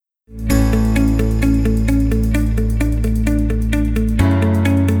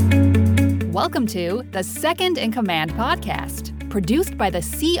Welcome to the Second in Command podcast, produced by the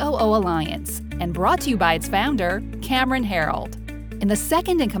COO Alliance and brought to you by its founder, Cameron Herold. In the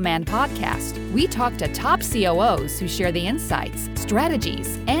Second in Command podcast, we talk to top COOs who share the insights,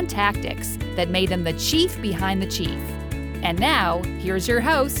 strategies, and tactics that made them the chief behind the chief. And now, here's your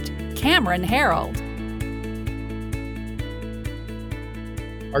host, Cameron Herold.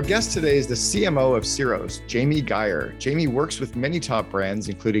 Our guest today is the CMO of Ceros, Jamie Geyer. Jamie works with many top brands,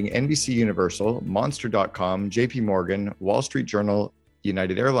 including NBC Universal, Monster.com, JP Morgan, Wall Street Journal,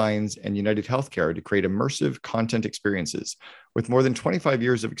 United Airlines, and United Healthcare to create immersive content experiences. With more than 25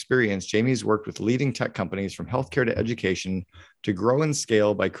 years of experience, Jamie's worked with leading tech companies from healthcare to education to grow and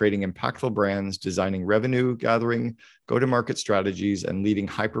scale by creating impactful brands, designing revenue gathering, go-to-market strategies, and leading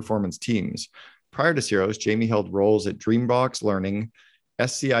high-performance teams. Prior to Ceros, Jamie held roles at Dreambox Learning,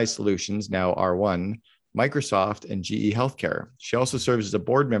 SCI Solutions, now R1, Microsoft, and GE Healthcare. She also serves as a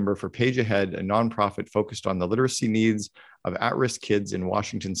board member for Page Ahead, a nonprofit focused on the literacy needs of at-risk kids in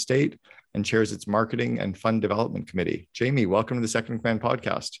Washington State, and chairs its marketing and fund development committee. Jamie, welcome to the Second in Command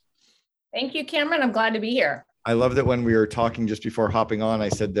podcast. Thank you, Cameron. I'm glad to be here. I love that when we were talking just before hopping on, I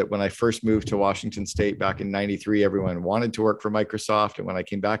said that when I first moved to Washington State back in 93, everyone wanted to work for Microsoft. And when I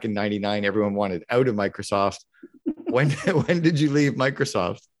came back in 99, everyone wanted out of Microsoft. When did you leave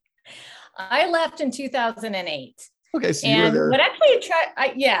Microsoft? I left in 2008. Okay, so you were there. What actually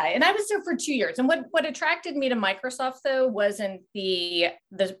and I was there for 2 years. And what attracted me to Microsoft, though, wasn't the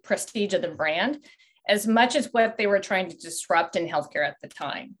prestige of the brand as much as what they were trying to disrupt in healthcare at the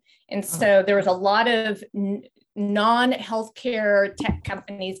time. And so there was a lot of non-healthcare tech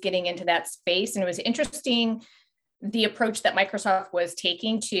companies getting into that space. And it was interesting, the approach that Microsoft was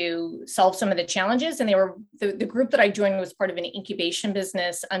taking to solve some of the challenges. And they were the group that I joined was part of an incubation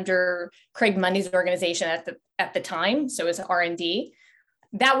business under Craig Mundy's organization at the time. So it was R&D.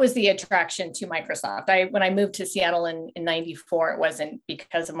 That was the attraction to Microsoft. When I moved to Seattle in 94, it wasn't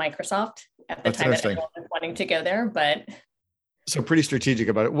because of Microsoft at the time that I was wanting to go there, but. So pretty strategic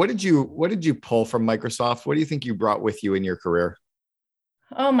about it. What did you pull from Microsoft? What do you think you brought with you in your career?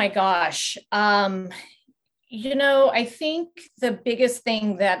 Oh my gosh. I think the biggest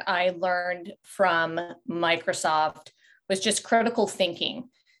thing that I learned from Microsoft was just critical thinking.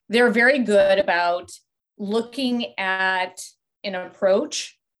 They're very good about looking at an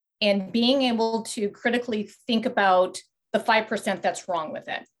approach and being able to critically think about the 5% that's wrong with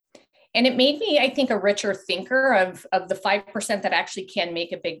it. And it made me, I think, a richer thinker of the 5% that actually can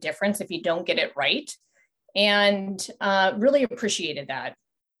make a big difference if you don't get it right. And really appreciated that.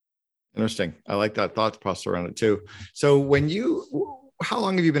 Interesting. I like that thought process around it too. So how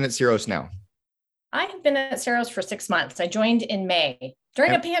long have you been at Ceros now? I have been at Ceros for 6 months. I joined in May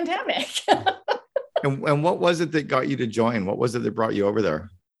during a pandemic. and what was it that got you to join? What was it that brought you over there?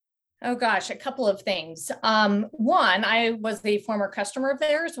 Oh gosh, a couple of things. One, I was a former customer of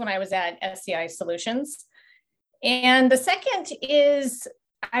theirs when I was at SCI Solutions. And the second is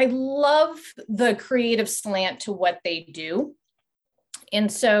I love the creative slant to what they do. And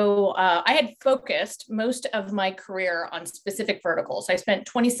so I had focused most of my career on specific verticals. I spent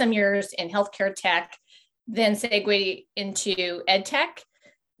 20 some years in healthcare tech, then segued into ed tech.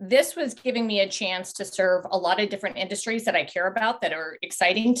 This was giving me a chance to serve a lot of different industries that I care about that are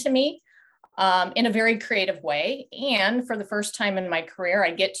exciting to me in a very creative way. And for the first time in my career,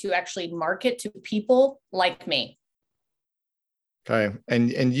 I get to actually market to people like me. Okay.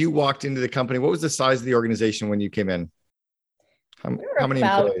 And you walked into the company. What was the size of the organization when you came in? How many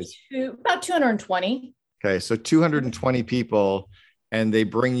employees? About 220. Okay. So 220 people. And they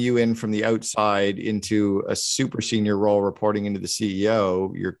bring you in from the outside into a super senior role reporting into the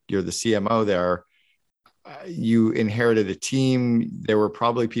CEO. You're the CMO there. You inherited a team. There were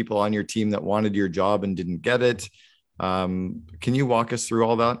probably people on your team that wanted your job and didn't get it. Can you walk us through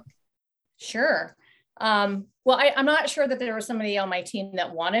all that? Sure. Well, I'm not sure that there was somebody on my team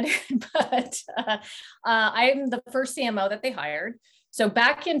that wanted it, but I'm the first CMO that they hired. So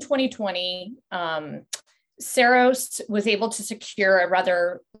back in 2020, Ceros was able to secure a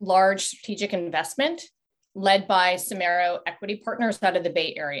rather large strategic investment led by Samaro Equity Partners out of the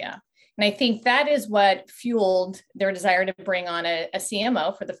Bay Area. And I think that is what fueled their desire to bring on a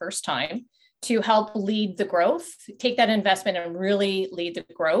CMO for the first time to help lead the growth, take that investment and really lead the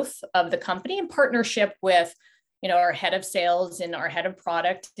growth of the company in partnership with, our head of sales and our head of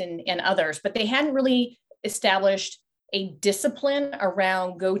product and others. But they hadn't really established a discipline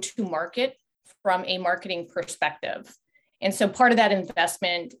around go-to-market from a marketing perspective. And so part of that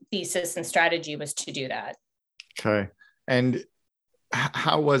investment thesis and strategy was to do that. Okay. And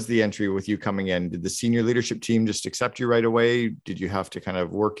How was the entry with you coming in? Did the senior leadership team just accept you right away? Did you have to kind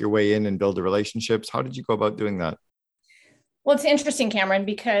of work your way in and build the relationships? How did you go about doing that? Well, it's interesting, Cameron,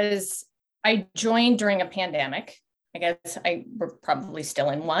 because I joined during a pandemic. I guess we're probably still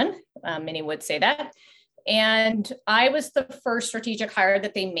in one. Many would say that. And I was the first strategic hire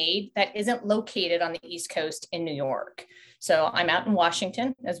that they made that isn't located on the East Coast in New York. So I'm out in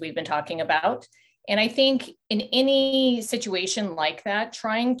Washington, as we've been talking about. And I think in any situation like that,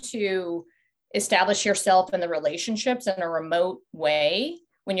 trying to establish yourself and the relationships in a remote way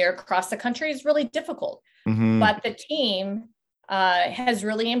when you're across the country is really difficult. Mm-hmm. But the team has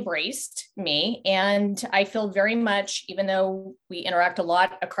really embraced me. And I feel very much, even though we interact a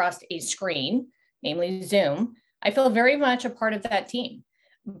lot across a screen, namely Zoom, I feel very much a part of that team.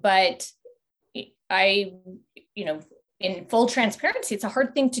 But in full transparency, it's a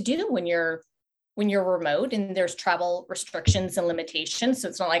hard thing to do when you're remote and there's travel restrictions and limitations. So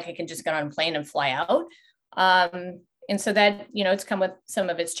it's not like I can just get on a plane and fly out. And so that, it's come with some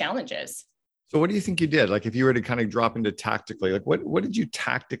of its challenges. So what do you think you did? Like if you were to kind of drop into tactically, like what did you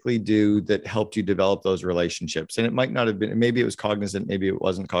tactically do that helped you develop those relationships? And it might not have been, maybe it was cognizant, maybe it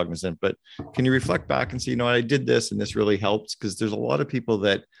wasn't cognizant, but can you reflect back and say, I did this and this really helped? Because there's a lot of people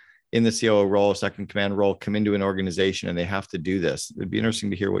that in the COO role, second command role, come into an organization and they have to do this. It'd be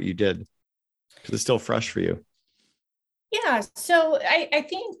interesting to hear what you did because it's still fresh for you. Yeah. So I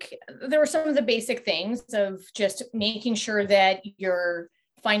think there were some of the basic things of just making sure that you're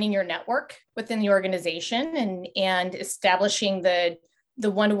finding your network within the organization and establishing the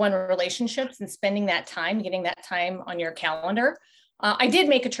one-to-one relationships and spending that time, getting that time on your calendar. I did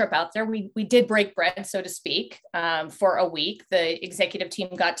make a trip out there. We did break bread, so to speak, for a week. The executive team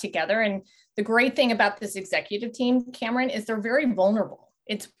got together. And the great thing about this executive team, Cameron, is they're very vulnerable.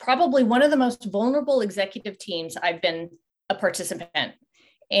 It's probably one of the most vulnerable executive teams I've been a participant in.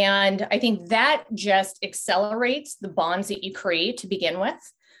 And I think that just accelerates the bonds that you create to begin with.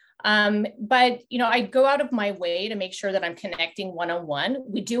 But, I go out of my way to make sure that I'm connecting one-on-one.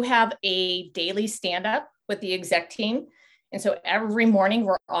 We do have a daily stand-up with the exec team. And so every morning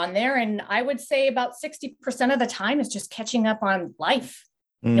we're on there. And I would say about 60% of the time is just catching up on life.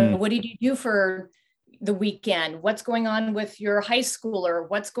 What did you do for the weekend? What's going on with your high schooler?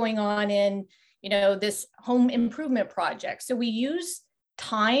 What's going on in, this home improvement project? So we use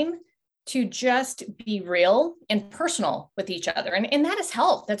time to just be real and personal with each other. And that has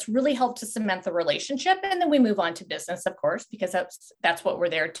helped. That's really helped to cement the relationship. And then we move on to business, of course, because that's what we're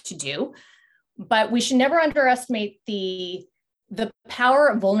there to do. But we should never underestimate the power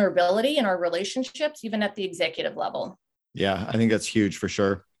of vulnerability in our relationships, even at the executive level. Yeah, I think that's huge for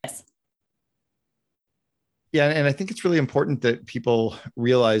sure. Yes. Yeah. And I think it's really important that people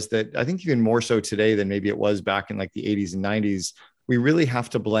realize that I think even more so today than maybe it was back in like the 80s and 90s, we really have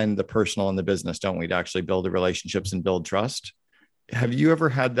to blend the personal and the business, don't we, to actually build the relationships and build trust. Have you ever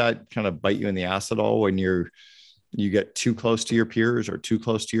had that kind of bite you in the ass at all when you get too close to your peers or too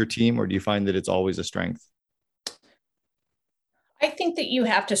close to your team, or do you find that it's always a strength? I think that you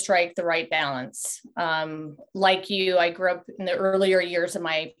have to strike the right balance. Like you, I grew up in the earlier years of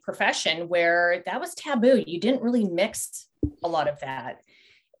my profession where that was taboo. You didn't really mix a lot of that.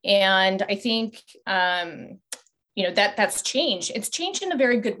 And I think, that's changed. It's changed in a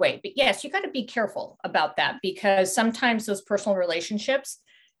very good way. But yes, you got to be careful about that because sometimes those personal relationships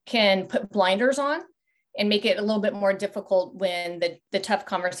can put blinders on and make it a little bit more difficult when the tough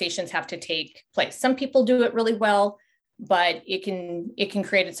conversations have to take place. Some people do it really well, but it can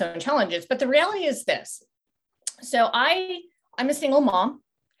create its own challenges. But the reality is this. So I'm a single mom,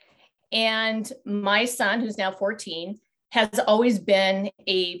 and my son, who's now 14, has always been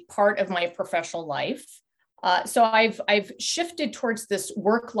a part of my professional life. So I've shifted towards this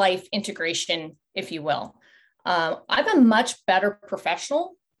work-life integration, if you will. I'm a much better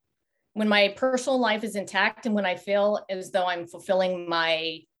professional when my personal life is intact and when I feel as though I'm fulfilling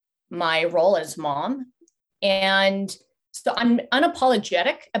my role as mom. And so I'm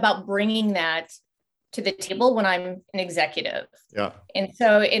unapologetic about bringing that to the table when I'm an executive. Yeah. And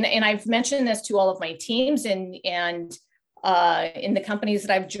so, and I've mentioned this to all of my teams and in the companies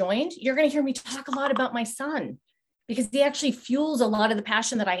that I've joined, you're going to hear me talk a lot about my son because he actually fuels a lot of the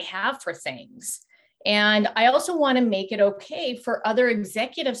passion that I have for things. And I also want to make it okay for other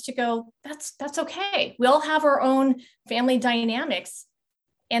executives to go, that's okay. We all have our own family dynamics.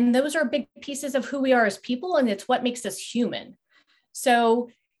 And those are big pieces of who we are as people. And it's what makes us human. So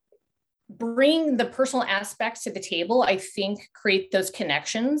bring the personal aspects to the table, I think, create those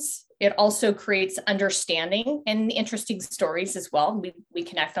connections It also creates understanding and interesting stories as well. We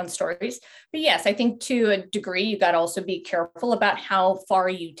connect on stories. But yes, I think to a degree, you got to also be careful about how far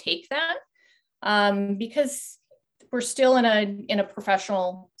you take that, because we're still in a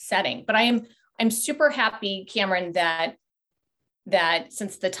professional setting. But I'm super happy, Cameron, that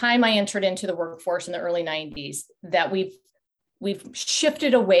since the time I entered into the workforce in the early 90s, that we've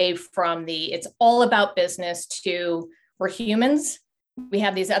shifted away from it's all about business to we're humans. We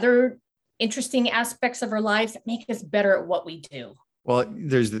have these other interesting aspects of our lives that make us better at what we do. Well,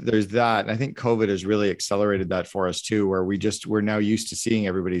 there's that. And I think COVID has really accelerated that for us too, where we're now used to seeing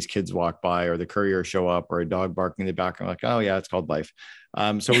everybody's kids walk by or the courier show up or a dog barking in the background. Like, oh yeah, it's called life.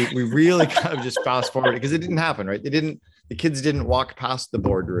 So we really kind of just fast forward because it didn't happen, right? The kids didn't walk past the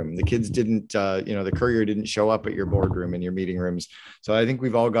boardroom. The kids didn't, the courier didn't show up at your boardroom and your meeting rooms. So I think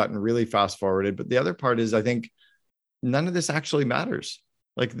we've all gotten really fast forwarded. But the other part is, I think none of this actually matters.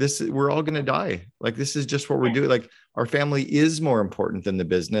 Like this, we're all going to die. Like this is just what we're doing. Like our family is more important than the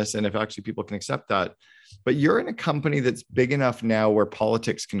business. And if actually people can accept that, but you're in a company that's big enough now where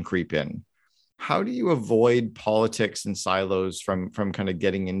politics can creep in. How do you avoid politics and silos from kind of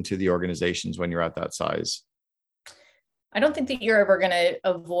getting into the organizations when you're at that size? I don't think that you're ever going to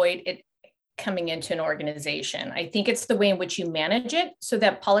avoid it coming into an organization. I think it's the way in which you manage it so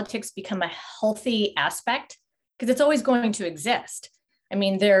that politics become a healthy aspect, because it's always going to exist. I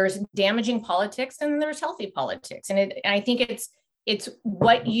mean, there's damaging politics and there's healthy politics. And I think it's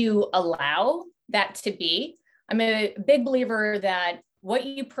what you allow that to be. I'm a big believer that what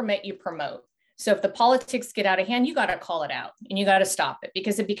you permit, you promote. So if the politics get out of hand, you got to call it out and you got to stop it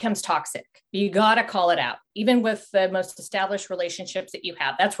because it becomes toxic. You got to call it out, even with the most established relationships that you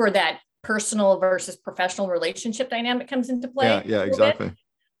have. That's where that personal versus professional relationship dynamic comes into play. Yeah, exactly.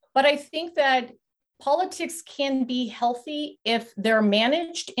 But I think that politics can be healthy if they're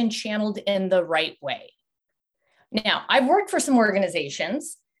managed and channeled in the right way. Now, I've worked for some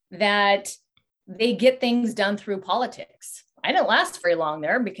organizations that they get things done through politics. I didn't last very long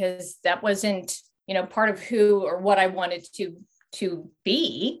there because that wasn't, part of who or what I wanted to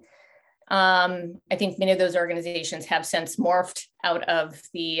be. I think many of those organizations have since morphed out of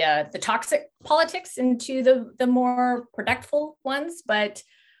the toxic politics into the more productive ones, but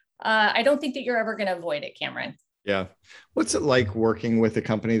I don't think that you're ever going to avoid it, Cameron. Yeah. What's it like working with a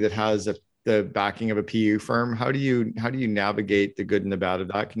company that has the backing of a PE firm? How do you navigate the good and the bad of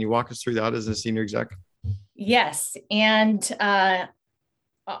that? Can you walk us through that as a senior exec? Yes. And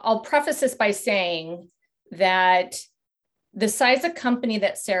I'll preface this by saying that the size of company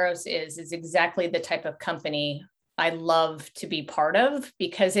that Ceros is exactly the type of company I love to be part of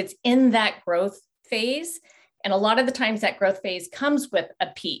because it's in that growth phase. And a lot of the times that growth phase comes with a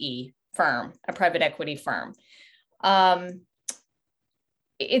PE firm, a private equity firm.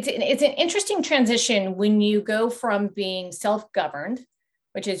 It's an interesting transition when you go from being self-governed,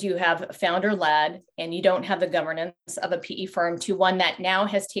 which is you have founder-led and you don't have the governance of a PE firm, to one that now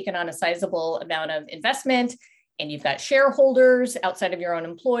has taken on a sizable amount of investment and you've got shareholders outside of your own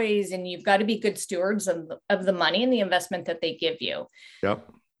employees and you've got to be good stewards of the money and the investment that they give you. Yep.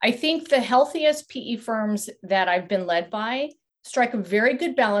 I think the healthiest PE firms that I've been led by strike a very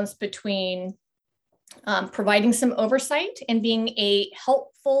good balance between providing some oversight and being a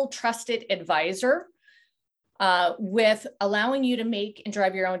helpful, trusted advisor with allowing you to make and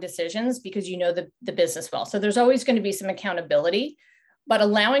drive your own decisions because you know the business well. So there's always going to be some accountability, but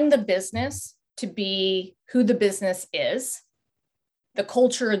allowing the business to be who the business is, the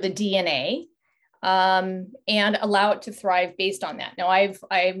culture, the DNA, and allow it to thrive based on that. Now,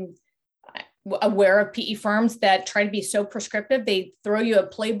 I'm aware of PE firms that try to be so prescriptive. They throw you a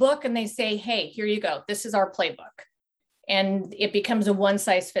playbook and they say, hey, here you go. This is our playbook. And it becomes a one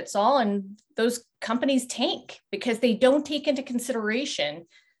size fits all. And those companies tank because they don't take into consideration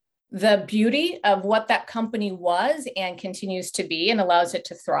the beauty of what that company was and continues to be and allows it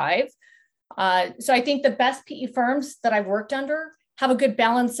to thrive. So I think the best PE firms that I've worked under have a good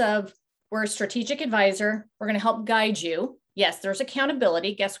balance of, we're a strategic advisor. We're going to help guide you. Yes, there's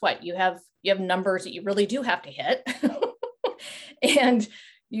accountability. Guess what? You have numbers that you really do have to hit. And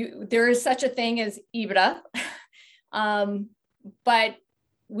there is such a thing as EBITDA. But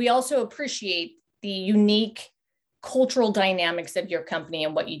we also appreciate the unique cultural dynamics of your company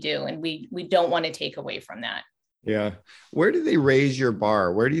and what you do. And we don't want to take away from that. Yeah. Where do they raise your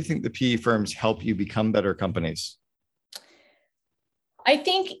bar? Where do you think the PE firms help you become better companies? I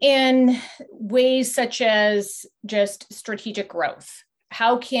think in ways such as just strategic growth.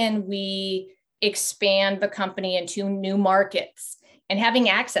 How can we expand the company into new markets? And having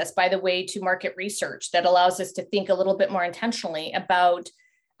access, by the way, to market research that allows us to think a little bit more intentionally about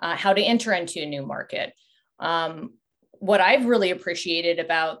how to enter into a new market. What I've really appreciated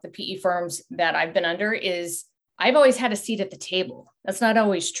about the PE firms that I've been under is I've always had a seat at the table. That's not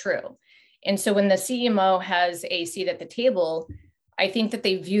always true. And so when the CMO has a seat at the table, I think that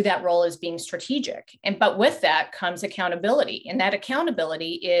they view that role as being strategic. But with that comes accountability. And that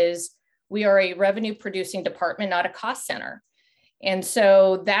accountability is we are a revenue producing department, not a cost center. And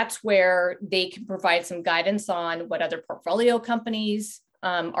so that's where they can provide some guidance on what other portfolio companies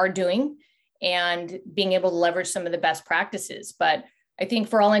are doing and being able to leverage some of the best practices. But I think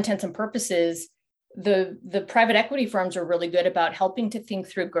for all intents and purposes, the private equity firms are really good about helping to think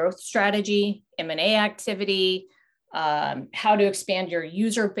through growth strategy, M&A activity, how to expand your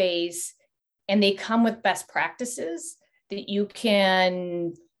user base. And they come with best practices that you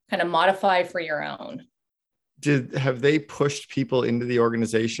can kind of modify for your own. Have they pushed people into the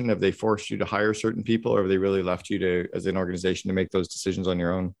organization? Have they forced you to hire certain people, or have they really left you to, as an organization, to make those decisions on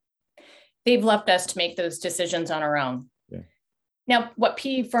your own? They've left us to make those decisions on our own. Yeah. Now, what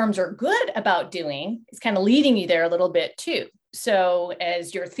PE firms are good about doing is kind of leading you there a little bit too. So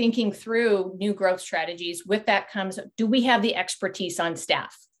as you're thinking through new growth strategies, with that comes, do we have the expertise on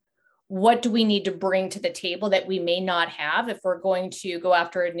staff? What do we need to bring to the table that we may not have if we're going to go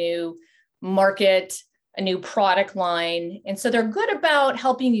after a new market, a new product line? And so they're good about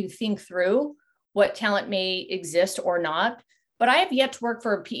helping you think through what talent may exist or not. But I have yet to work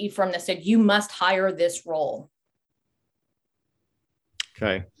for a PE firm that said, you must hire this role.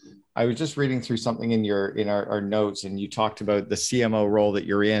 Okay. I was just reading through something in our notes, and you talked about the CMO role that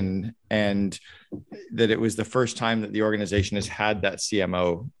you're in, and that it was the first time that the organization has had that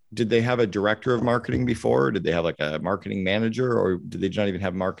CMO. Did they have a director of marketing before? Did they have like a marketing manager, or did they not even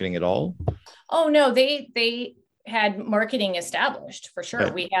have marketing at all? Oh, no, they had marketing established for sure.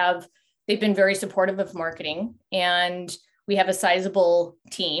 Okay. They've been very supportive of marketing, and we have a sizable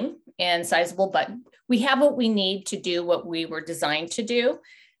team and sizable, but we have what we need to do what we were designed to do.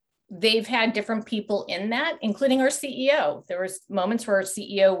 They've had different people in that, including our CEO. There was moments where our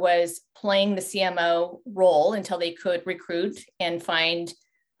CEO was playing the CMO role until they could recruit and find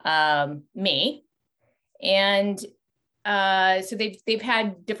me. And so they've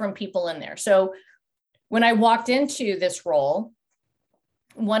had different people in there. So when I walked into this role,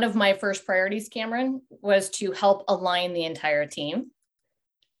 one of my first priorities, Cameron, was to help align the entire team.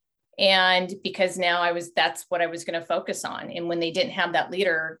 And because now that's what I was going to focus on. And when they didn't have that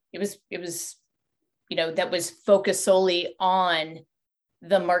leader, it was, that was focused solely on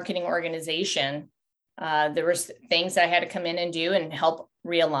the marketing organization. There was things I had to come in and do and help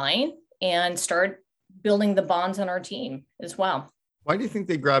realign and start building the bonds on our team as well. Why do you think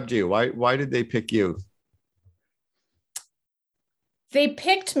they grabbed you? Why did they pick you? They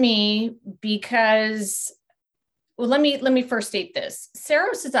picked me because, well, let me first state this.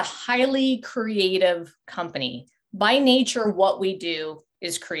 Ceros is a highly creative company. By nature, what we do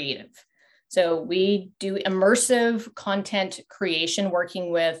is creative. So we do immersive content creation, working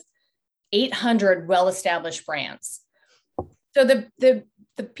with 800 well-established brands. So the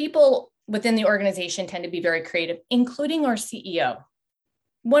people within the organization tend to be very creative, including our CEO.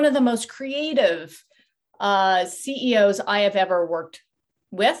 One of the most creative CEOs I have ever worked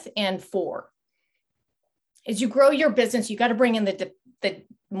with and for. As you grow your business, you got to bring in the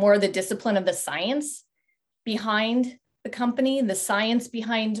more of the discipline of the science behind the company, the science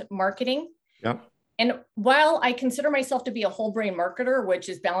behind marketing. Yep. And while I consider myself to be a whole brain marketer, which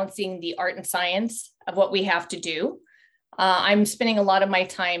is balancing the art and science of what we have to do, I'm spending a lot of my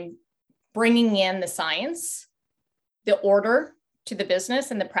time bringing in the science, the order to the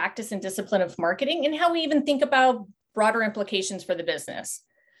business, and the practice and discipline of marketing, and how we even think about broader implications for the business.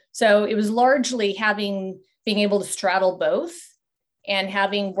 So it was largely being able to straddle both, and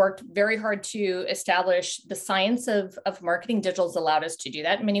having worked very hard to establish the science of marketing. Digital's allowed us to do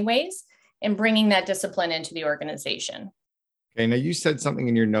that in many ways, and bringing that discipline into the organization. Okay, now you said something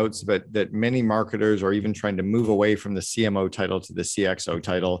in your notes about that many marketers are even trying to move away from the CMO title to the CXO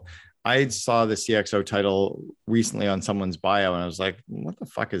title. I saw the CXO title recently on someone's bio, and I was like, what the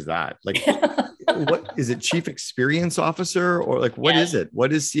fuck is that? Like, what is it? Chief Experience Officer, or like, what is it?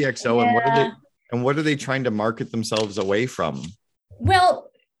 What is CXO, and what are they trying to market themselves away from?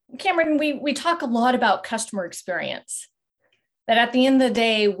 Well, Cameron, we talk a lot about customer experience. That at the end of the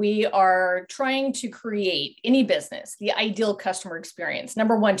day, we are trying to create any business, the ideal customer experience.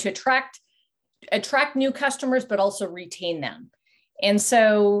 Number one, to attract new customers, but also retain them. And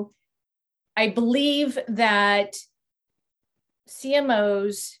so I believe that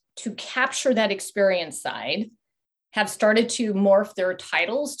CMOs, to capture that experience side, have started to morph their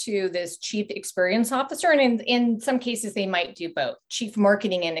titles to this chief experience officer. And in some cases, they might do both, chief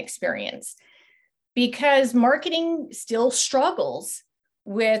marketing and experience, because marketing still struggles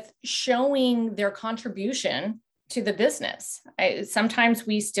with showing their contribution to the business. Sometimes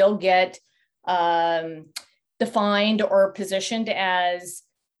we still get defined or positioned as,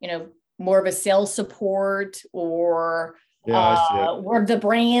 more of a sales support or we're the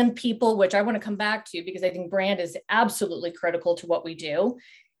brand people, which I want to come back to because I think brand is absolutely critical to what we do.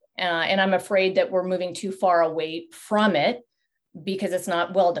 And I'm afraid that we're moving too far away from it because it's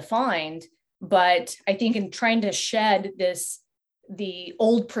not well defined. But I think in trying to shed the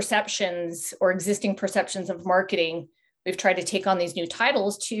old perceptions or existing perceptions of marketing, we've tried to take on these new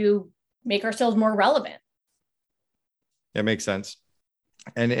titles to make ourselves more relevant. It makes sense.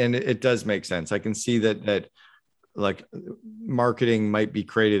 And it does make sense. I can see that like marketing might be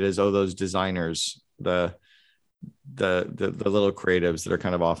created as, those designers, the little creatives that are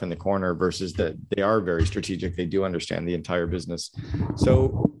kind of off in the corner, versus that they are very strategic. They do understand the entire business.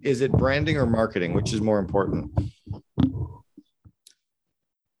 So is it branding or marketing, which is more important?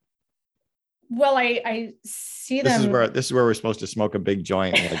 Well, I see them. This is where we're supposed to smoke a big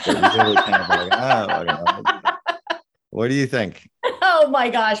joint. Like, really kind of what do you think? Oh my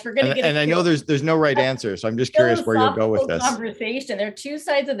gosh, we're going to get. And I know there's no right answer, so I'm just curious where you'll go with this conversation. They're two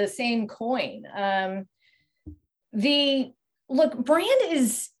sides of the same coin. Brand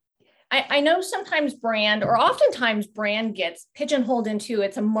is. I know sometimes brand, or oftentimes brand, gets pigeonholed into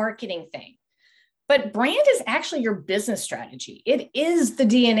it's a marketing thing, but brand is actually your business strategy. It is the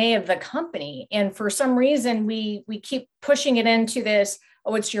DNA of the company, and for some reason we keep pushing it into this.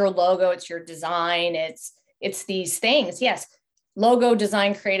 Oh, it's your logo, it's your design, it's these things. Yes. Logo,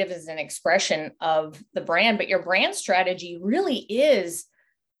 design, creative is an expression of the brand, but your brand strategy really is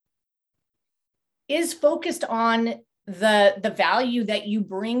focused on the value that you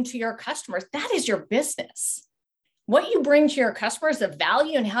bring to your customers. That is your business. What you bring to your customers, the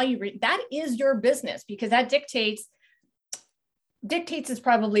value and how that is your business, because that dictates is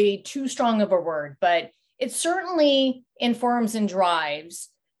probably too strong of a word, but it certainly informs and drives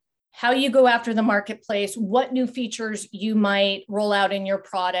how you go after the marketplace, what new features you might roll out in your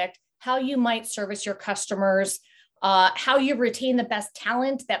product, how you might service your customers, how you retain the best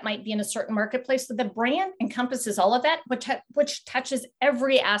talent that might be in a certain marketplace. So the brand encompasses all of that, which touches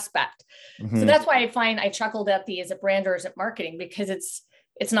every aspect. Mm-hmm. So that's why I chuckled at is it brand or is it marketing? Because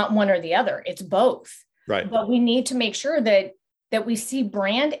it's not one or the other, it's both. Right. But we need to make sure that we see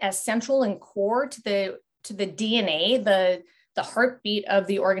brand as central and core to the DNA, the heartbeat of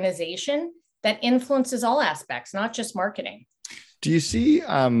the organization that influences all aspects, not just marketing. Do you see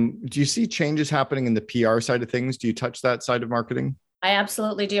changes happening in the PR side of things? Do you touch that side of marketing? I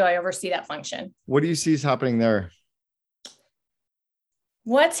absolutely do. I oversee that function. What do you see is happening there?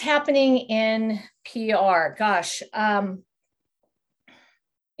 What's happening in PR? Gosh. And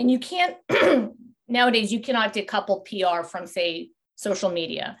you can't, nowadays, you cannot decouple PR from, say, social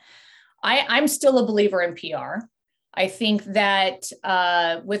media. I'm still a believer in PR. I think that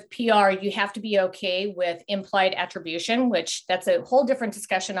with PR, you have to be okay with implied attribution, which that's a whole different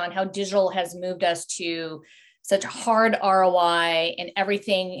discussion on how digital has moved us to such a hard ROI and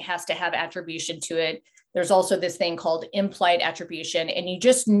everything has to have attribution to it. There's also this thing called implied attribution. And you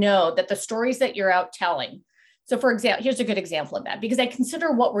just know that the stories that you're out telling. So for example, here's a good example of that, because I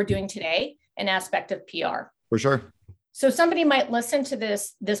consider what we're doing today an aspect of PR. For sure. So somebody might listen to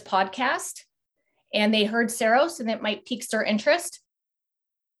this podcast and they heard Ceros and it might pique their interest.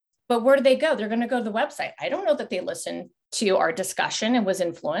 But where do they go? They're going to go to the website. I don't know that they listened to our discussion and was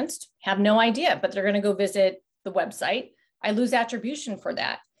influenced. Have no idea, but they're going to go visit the website. I lose attribution for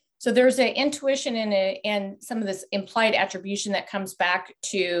that. So there's an intuition and some of this implied attribution that comes back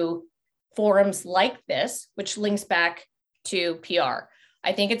to forums like this, which links back to PR.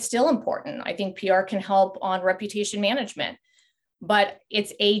 I think it's still important. I think PR can help on reputation management, but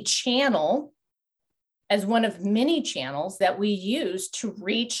it's a channel as one of many channels that we use to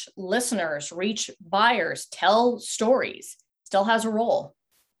reach listeners, reach buyers, tell stories. Still has a role.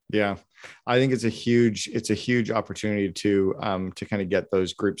 Yeah, I think it's a huge opportunity to kind of get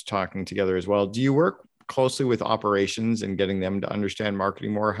those groups talking together as well. Do you work closely with operations and getting them to understand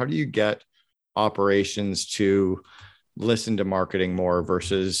marketing more? How do you get operations to listen to marketing more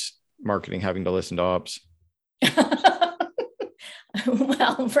versus marketing having to listen to ops?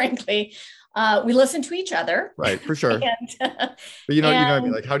 Well, frankly, we listen to each other. Right, for sure. But you know what I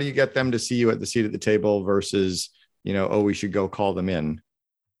mean? Like, how do you get them to see you at the seat at the table versus, we should go call them in?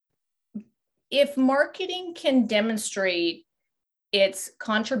 If marketing can demonstrate its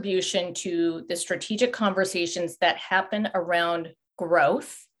contribution to the strategic conversations that happen around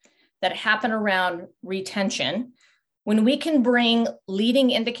growth, that happen around retention. When we can bring leading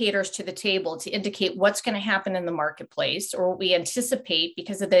indicators to the table to indicate what's going to happen in the marketplace, or what we anticipate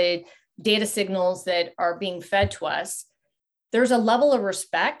because of the data signals that are being fed to us, there's a level of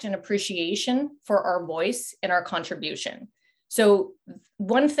respect and appreciation for our voice and our contribution. So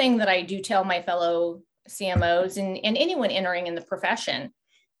one thing that I do tell my fellow CMOs and anyone entering in the profession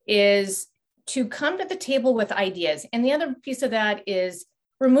is to come to the table with ideas. And the other piece of that is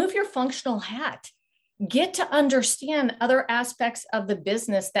remove your functional hat. Get to understand other aspects of the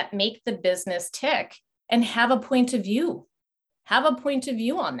business that make the business tick and have a point of view. Have a point of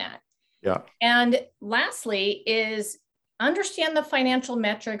view on that. Yeah. And lastly is understand the financial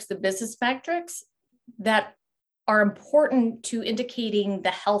metrics, the business metrics that are important to indicating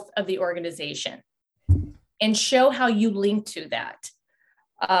the health of the organization and show how you link to that.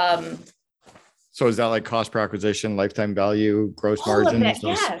 So is that like cost per acquisition, lifetime value, gross margins?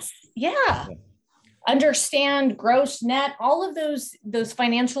 Yes. Yeah. Understand gross, net, all of those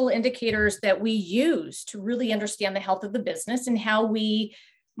financial indicators that we use to really understand the health of the business and how we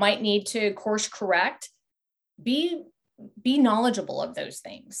might need to course correct. Be knowledgeable of those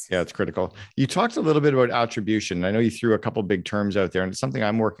things. Yeah, it's critical. You talked a little bit about attribution. I know you threw a couple big terms out there, and it's something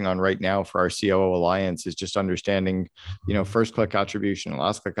I'm working on right now for our COO Alliance is just understanding, first click attribution,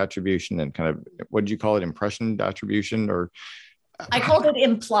 last click attribution, and kind of, what did you call it? Impression attribution, or I called it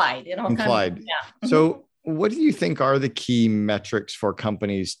implied. Implied. Yeah. So what do you think are the key metrics for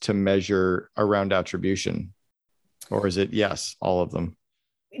companies to measure around attribution? Or is it yes, all of them?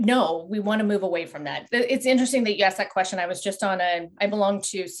 No, we want to move away from that. It's interesting that you asked that question. I was just I belong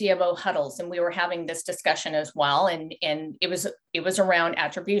to CMO huddles, and we were having this discussion as well. And it was around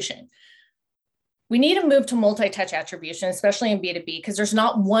attribution. We need to move to multi-touch attribution, especially in B2B, because there's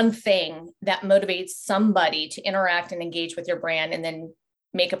not one thing that motivates somebody to interact and engage with your brand and then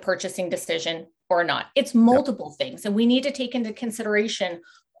make a purchasing decision or not. It's multiple things. And we need to take into consideration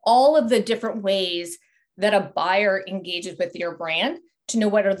all of the different ways that a buyer engages with your brand to know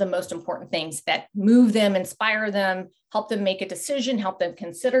what are the most important things that move them, inspire them, help them make a decision, help them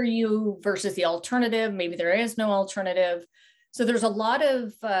consider you versus the alternative. Maybe there is no alternative. So there's a lot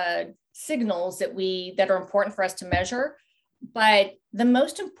of signals that are important for us to measure. But the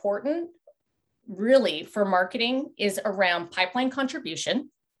most important really for marketing is around pipeline contribution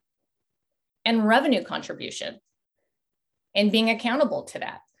and revenue contribution and being accountable to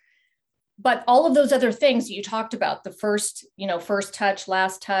that. But all of those other things you talked about, the first touch,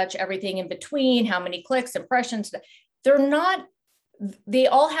 last touch, everything in between, how many clicks, impressions, they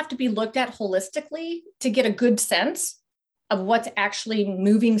all have to be looked at holistically to get a good sense of what's actually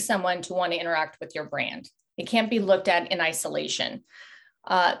moving someone to want to interact with your brand. It can't be looked at in isolation.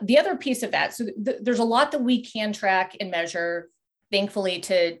 The other piece of that, so there's a lot that we can track and measure, thankfully,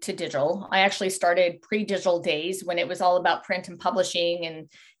 to digital. I actually started pre-digital days when it was all about print and publishing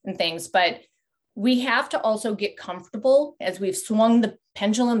and things, but we have to also get comfortable as we've swung the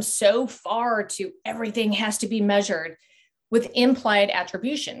pendulum so far to everything has to be measured with implied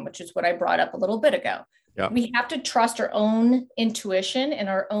attribution, which is what I brought up a little bit ago. Yeah. We have to trust our own intuition and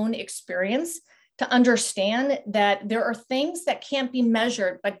our own experience to understand that there are things that can't be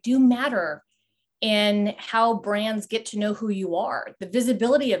measured, but do matter in how brands get to know who you are. The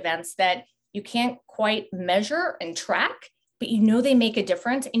visibility events that you can't quite measure and track, but they make a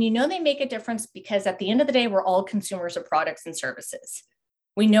difference. And they make a difference because at the end of the day, we're all consumers of products and services.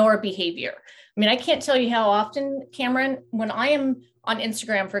 We know our behavior. I mean, I can't tell you how often, Cameron, when I am on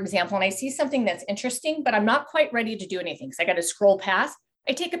Instagram, for example, and I see something that's interesting, but I'm not quite ready to do anything because I got to scroll past,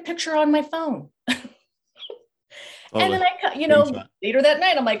 I take a picture on my phone. And then later that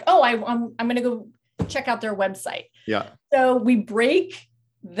night, I'm like, oh, I'm going to go check out their website. Yeah. So we break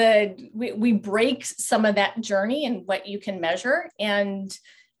some of that journey and what you can measure, and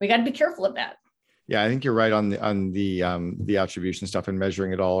we got to be careful of that. Yeah, I think you're right on the attribution stuff and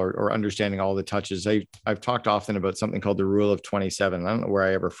measuring it all or understanding all the touches. I've talked often about something called the rule of 27. I don't know where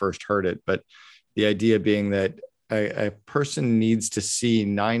I ever first heard it, but the idea being that a person needs to see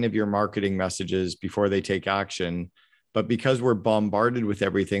 9 of your marketing messages before they take action. But because we're bombarded with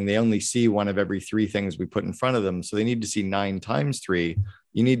everything, they only see 1 of every 3 things we put in front of them. So they need to see 9 times 3.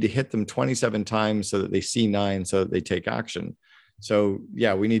 You need to hit them 27 times so that they see 9 so that they take action. So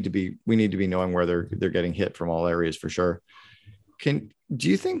yeah, we need to be knowing where they're getting hit from all areas for sure. Do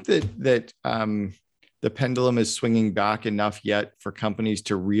you think that the pendulum is swinging back enough yet for companies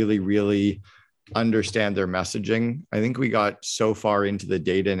to really, really understand their messaging. I think we got so far into the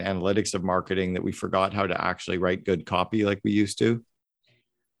data and analytics of marketing that we forgot how to actually write good copy like we used to.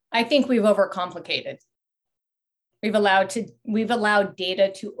 I think we've overcomplicated. We've allowed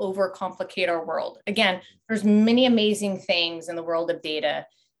data to overcomplicate our world. Again, there's many amazing things in the world of data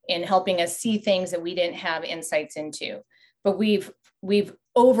in helping us see things that we didn't have insights into, but we've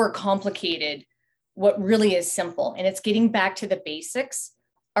overcomplicated what really is simple. And it's getting back to the basics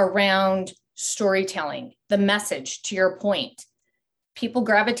around storytelling, the message, to your point. People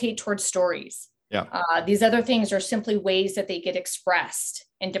gravitate towards stories. Yeah. These other things are simply ways that they get expressed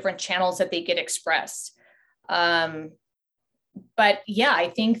in different channels that they get expressed. But yeah, I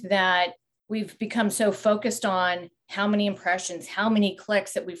think that we've become so focused on how many impressions, how many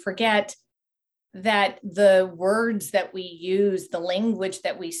clicks, that we forget that the words that we use, the language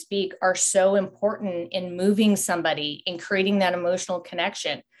that we speak, are so important in moving somebody, in creating that emotional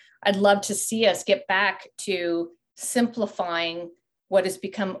connection. I'd love to see us get back to simplifying what has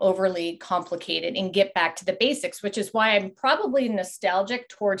become overly complicated and get back to the basics, which is why I'm probably nostalgic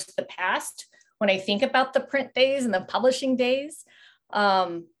towards the past when I think about the print days and the publishing days,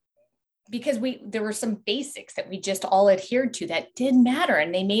 because there were some basics that we just all adhered to that did matter,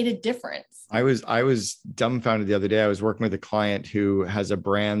 and they made a difference. I was dumbfounded the other day. I was working with a client who has a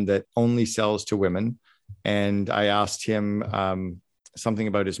brand that only sells to women. And I asked him something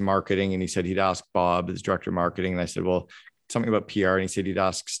about his marketing, and he said he'd ask Bob, his director of marketing. And I said, well, something about PR. And he said he'd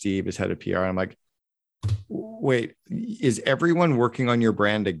ask Steve, his head of PR. And I'm like, wait, is everyone working on your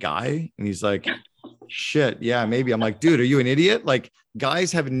brand a guy? And he's like, shit, yeah, maybe. I'm like, dude, are you an idiot? Like,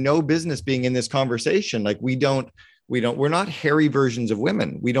 guys have no business being in this conversation. Like, we're not hairy versions of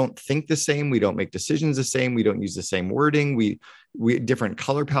women. We don't think the same. We don't make decisions the same. We don't use the same wording. We different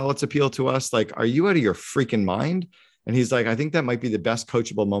color palettes appeal to us. Like, are you out of your freaking mind? And he's like, I think that might be the best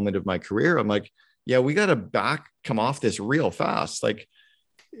coachable moment of my career. I'm like, yeah, we got to come off this real fast. Like,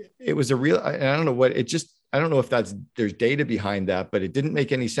 it was I don't know what it just, I don't know if there's data behind that, but it didn't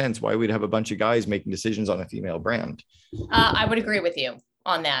make any sense why we'd have a bunch of guys making decisions on a female brand. I would agree with you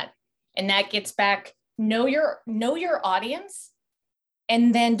on that. And that gets back, know your audience,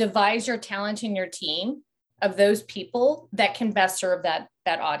 and then devise your talent in your team of those people that can best serve that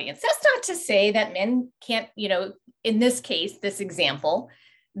audience. That's not to say that men can't, in this case, this example,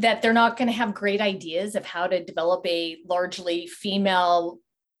 that they're not going to have great ideas of how to develop a largely female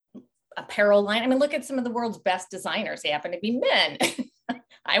apparel line. I mean, look at some of the world's best designers. They happen to be men.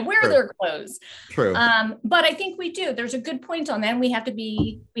 I wear their clothes. True. But I think we do. There's a good point on that. And we have to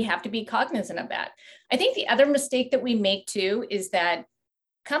be cognizant of that. I think the other mistake that we make too is that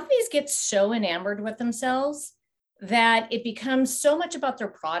companies get so enamored with themselves that it becomes so much about their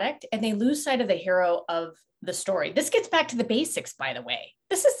product, and they lose sight of the hero of the story. This gets back to the basics, by the way.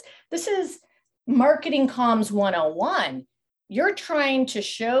 This is marketing comms 101. You're trying to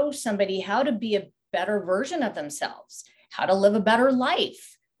show somebody how to be a better version of themselves, how to live a better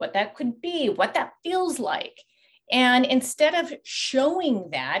life, what that could be, what that feels like. And instead of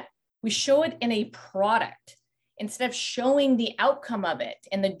showing that, we show it in a product. Instead of showing the outcome of it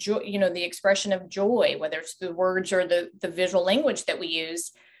and the joy, the expression of joy, whether it's the words or the visual language that we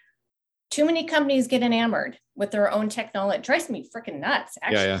use, too many companies get enamored with their own technology. It drives me freaking nuts.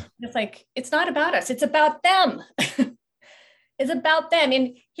 Actually, yeah. It's like, it's not about us. It's about them. It's about them.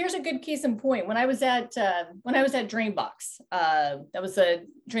 And here's a good case in point. When I was at Dreambox, that was a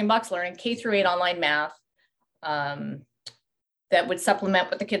Dreambox Learning, K-8 online math, that would supplement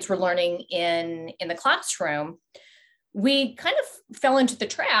what the kids were learning in the classroom. We kind of fell into the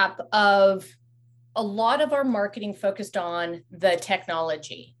trap of a lot of our marketing focused on the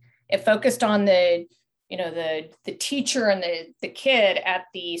technology. It focused on the teacher and the kid at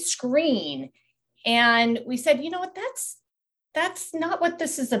the screen. And we said, you know what, that's not what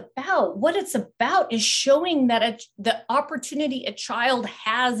this is about. What it's about is showing that the opportunity a child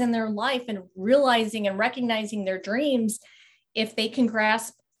has in their life, and realizing and recognizing their dreams if they can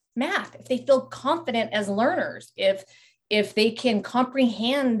grasp math, if they feel confident as learners, if they can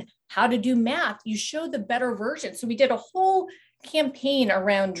comprehend how to do math, you show the better version. So we did a whole campaign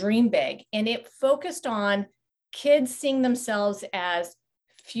around Dream Big, and it focused on kids seeing themselves as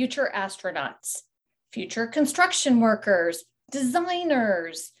future astronauts, future construction workers,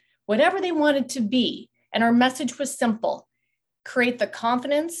 designers, whatever they wanted to be. And our message was simple: create the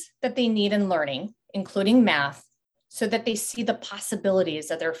confidence that they need in learning, including math, so that they see the possibilities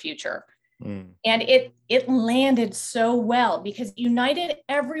of their future. And it landed so well because it united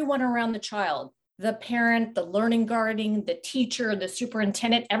everyone around the child, the parent, the learning guardian, the teacher, the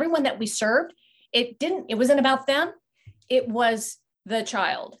superintendent, everyone that we served. It wasn't about them. It was the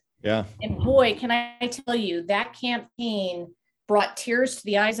child. Yeah. And boy, can I tell you, that campaign brought tears to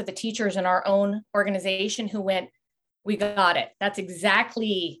the eyes of the teachers in our own organization who went, we got it. That's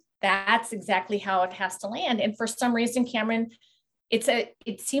exactly how it has to land. And for some reason, Cameron,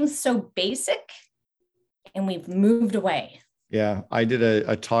 it seems so basic and we've moved away. Yeah. I did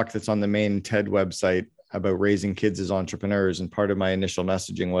a talk that's on the main TED website about raising kids as entrepreneurs. And part of my initial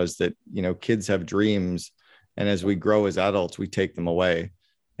messaging was that, kids have dreams. And as we grow as adults, we take them away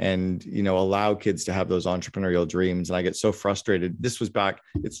and, allow kids to have those entrepreneurial dreams. And I get so frustrated. This was back,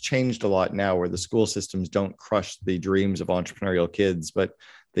 it's changed a lot now where the school systems don't crush the dreams of entrepreneurial kids, but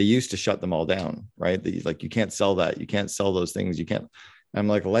they used to shut them all down, right? Like, you can't sell that. You can't sell those things. You can't. I'm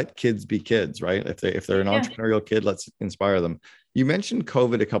like, let kids be kids, right? If they're an entrepreneurial kid, let's inspire them. You mentioned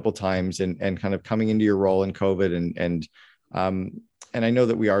COVID a couple of times and kind of coming into your role in COVID and I know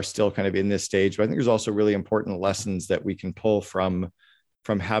that we are still kind of in this stage, but I think there's also really important lessons that we can pull from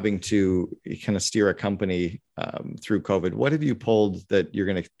having to kind of steer a company through COVID. What have you pulled that you're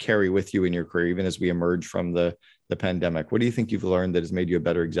going to carry with you in your career, even as we emerge from the pandemic? What do you think you've learned that has made you a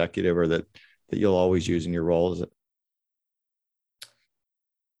better executive or that you'll always use in your role?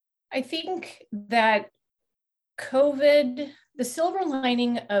 I think that the silver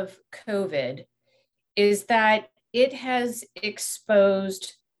lining of COVID is that it has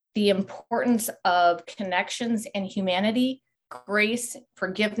exposed the importance of connections and humanity, grace,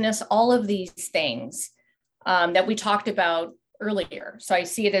 forgiveness, all of these things that we talked about earlier. So I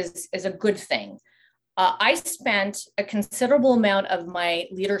see it as a good thing. I spent a considerable amount of my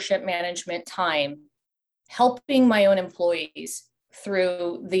leadership management time helping my own employees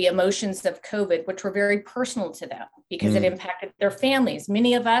through the emotions of COVID, which were very personal to them because it impacted their families.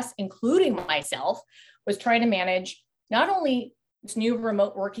 Many of us, including myself, was trying to manage not only this new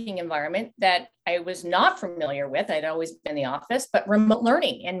remote working environment that I was not familiar with, I'd always been in the office, but remote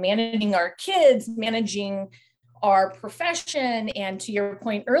learning and managing our kids, managing our profession. And to your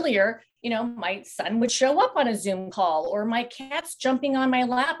point earlier, my son would show up on a Zoom call or my cat's jumping on my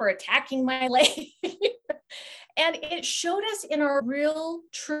lap or attacking my leg. And it showed us in our real,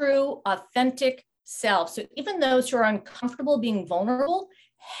 true, authentic self. So even those who are uncomfortable being vulnerable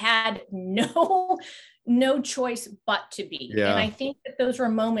had no choice but to be. Yeah. And I think that those were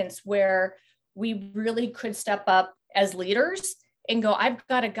moments where we really could step up as leaders and go, I've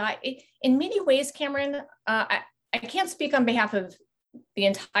got a guy. In many ways, Cameron, I can't speak on behalf of the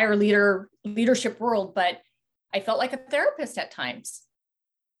entire leadership world, but I felt like a therapist at times.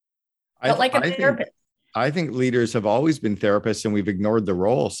 I think leaders have always been therapists and we've ignored the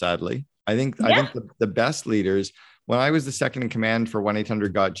role, sadly. I think the best leaders, when I was the second in command for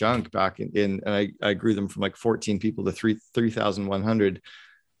 1-800-GOT-JUNK back and I grew them from like 14 people to 3,100,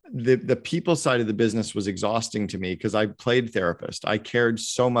 the people side of the business was exhausting to me because I played therapist. I cared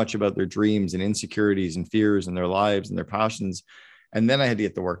so much about their dreams and insecurities and fears and their lives and their passions. And then I had to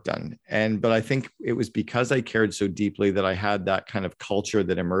get the work done. But I think it was because I cared so deeply that I had that kind of culture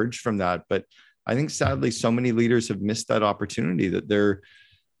that emerged from that. But I think sadly, so many leaders have missed that opportunity that they're,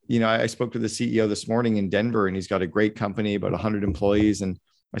 I spoke to the CEO this morning in Denver and he's got a great company, about 100 employees. And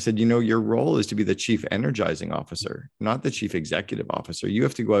I said, your role is to be the chief energizing officer, not the chief executive officer. You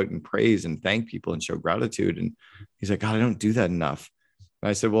have to go out and praise and thank people and show gratitude. And he's like, God, I don't do that enough. And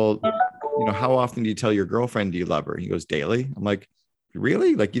I said, well, how often do you tell your girlfriend, do you love her? He goes, daily. I'm like,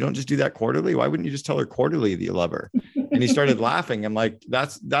 really? Like, you don't just do that quarterly? Why wouldn't you just tell her quarterly that you love her? And he started laughing. I'm like,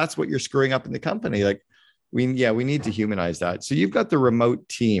 that's what you're screwing up in the company. Like, we need to humanize that. So you've got the remote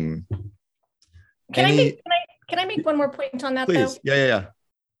team. Can I make one more point on that? Please. Though? Yeah.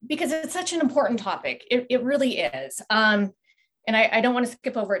 Because it's such an important topic. It really is. And I don't want to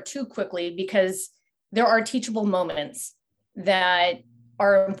skip over it too quickly because there are teachable moments that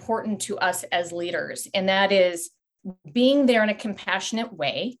are important to us as leaders. And that is being there in a compassionate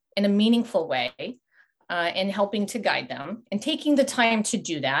way, in a meaningful way, and helping to guide them and taking the time to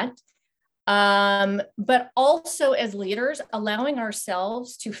do that. But also as leaders, allowing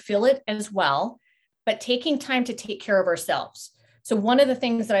ourselves to feel it as well, but taking time to take care of ourselves. So one of the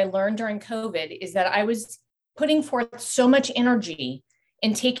things that I learned during COVID is that I was putting forth so much energy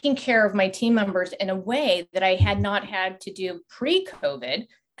in taking care of my team members in a way that I had not had to do pre-COVID,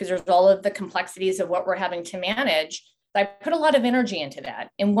 because there's all of the complexities of what we're having to manage. I put a lot of energy into that.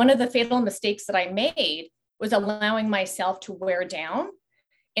 And one of the fatal mistakes that I made was allowing myself to wear down.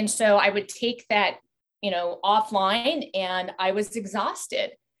 And so I would take that, offline and I was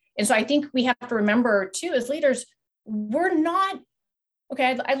exhausted. And so I think we have to remember too, as leaders, we're not,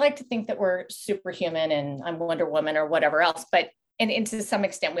 okay, I'd like to think that we're superhuman and I'm Wonder Woman or whatever else, and to some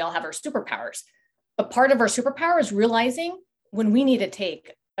extent, we all have our superpowers. But part of our superpower is realizing when we need to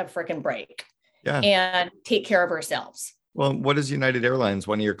take a freaking break and take care of ourselves. Well, what is United Airlines,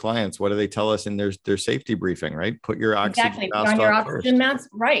 one of your clients? What do they tell us in their safety briefing, right? Put your oxygen mask on your on oxygen first. mask.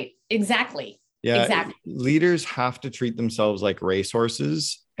 Right. Exactly. Yeah. Exactly. Leaders have to treat themselves like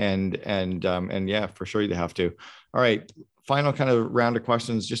racehorses and yeah, for sure they have to. All right. Final kind of round of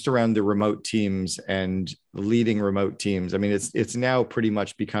questions just around the remote teams and leading remote teams. I mean, it's now pretty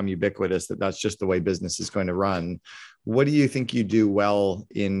much become ubiquitous that that's just the way business is going to run. What do you think you do well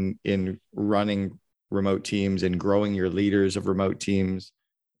in running remote teams and growing your leaders of remote teams?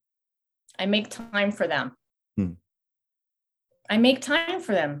 I make time for them. I make time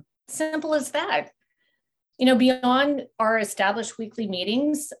for them. Simple as that. Beyond our established weekly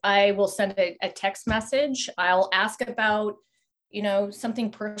meetings, I will send a text message. I'll ask about,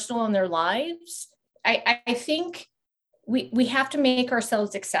 something personal in their lives. I think we have to make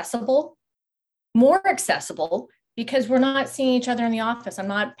ourselves more accessible, because we're not seeing each other in the office. I'm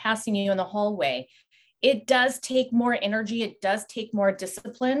not passing you in the hallway. It does take more energy. It does take more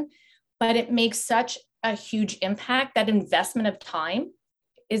discipline, but it makes such a huge impact. That investment of time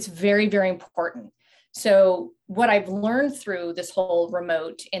is very, very important. So what I've learned through this whole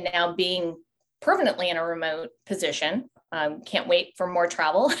remote and now being permanently in a remote position, can't wait for more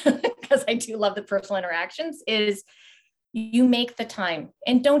travel because I do love the personal interactions, is you make the time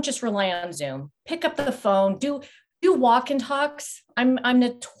and don't just rely on Zoom. Pick up the phone, do walk and talks. I'm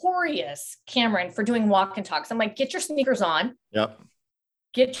notorious, Cameron, for doing walk and talks. I'm like, get your sneakers on. Yep.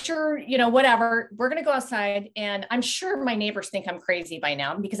 Get your, whatever. We're going to go outside. And I'm sure my neighbors think I'm crazy by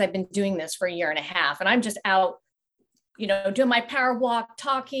now because I've been doing this for a year and a half. And I'm just out, doing my power walk,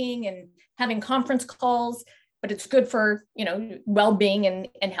 talking and having conference calls. But it's good for, well-being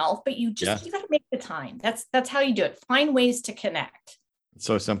and health. But you got to make the time. That's how you do it. Find ways to connect. It's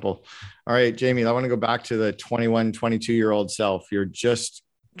so simple. All right, Jamie, I want to go back to the 21, 22-year-old self. You're just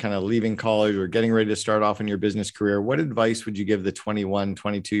kind of leaving college or getting ready to start off in your business career. What advice would you give the 21,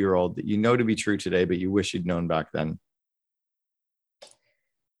 22-year-old that you know to be true today, but you wish you'd known back then?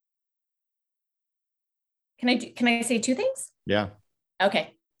 Can I say two things? Yeah.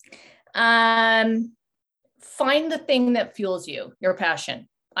 Okay. Find the thing that fuels you, your passion.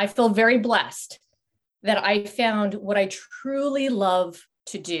 I feel very blessed that I found what I truly love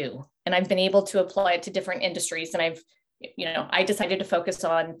to do. And I've been able to apply it to different industries. And I decided to focus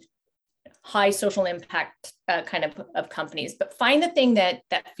on high social impact kind of companies, but find the thing that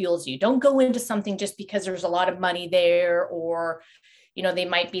fuels you. Don't go into something just because there's a lot of money there, or, they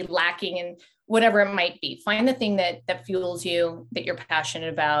might be lacking in whatever it might be. Find the thing that fuels you, that you're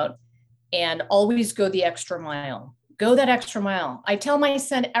passionate about, and always go the extra mile. Go that extra mile. I tell my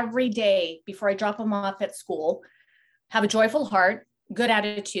son every day before I drop him off at school, have a joyful heart, good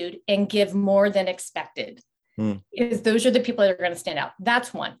attitude, and give more than expected. Because those are the people that are going to stand out.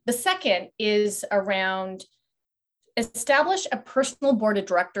 That's one. The second is around establish a personal board of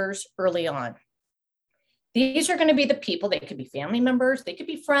directors early on. These are going to be the people. They could be family members, they could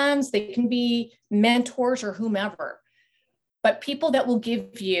be friends, they can be mentors or whomever, but people that will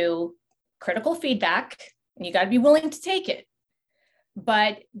give you critical feedback, and you got to be willing to take it,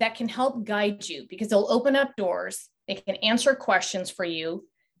 but that can help guide you, because they'll open up doors. They can answer questions for you.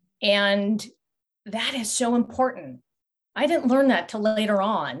 And that is so important. I didn't learn that till later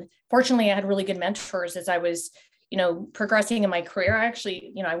on. Fortunately, I had really good mentors as I was, progressing in my career. I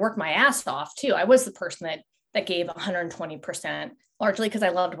actually, I worked my ass off too. I was the person that gave 120%, largely because I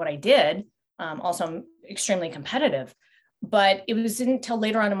loved what I did. Also, I'm extremely competitive. But it was until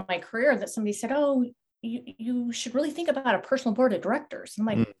later on in my career that somebody said, "Oh, you should really think about a personal board of directors." I'm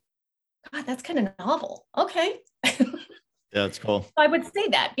like, God, that's kind of novel. Okay. Yeah, it's cool. I would say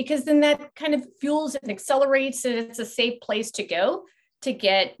that, because then that kind of fuels and accelerates, and it's a safe place to go to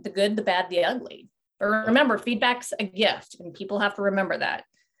get the good, the bad, the ugly. But remember, feedback's a gift, and people have to remember that.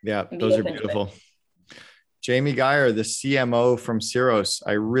 Yeah, those are beautiful. Jamie Guyer, the CMO from Ceros.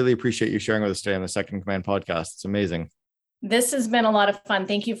 I really appreciate you sharing with us today on the Second in Command podcast. It's amazing. This has been a lot of fun.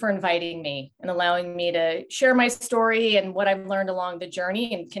 Thank you for inviting me and allowing me to share my story and what I've learned along the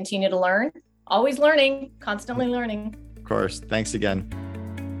journey, and continue to learn. Always learning, constantly learning. Of course. Thanks again.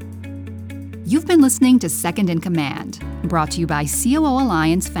 You've been listening to Second in Command, brought to you by COO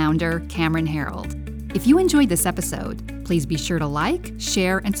Alliance founder Cameron Herold. If you enjoyed this episode, please be sure to like,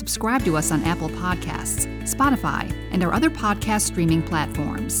 share, and subscribe to us on Apple Podcasts, Spotify, and our other podcast streaming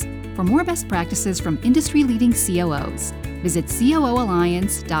platforms. For more best practices from industry-leading COOs, visit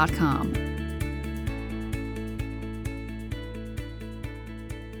COOalliance.com.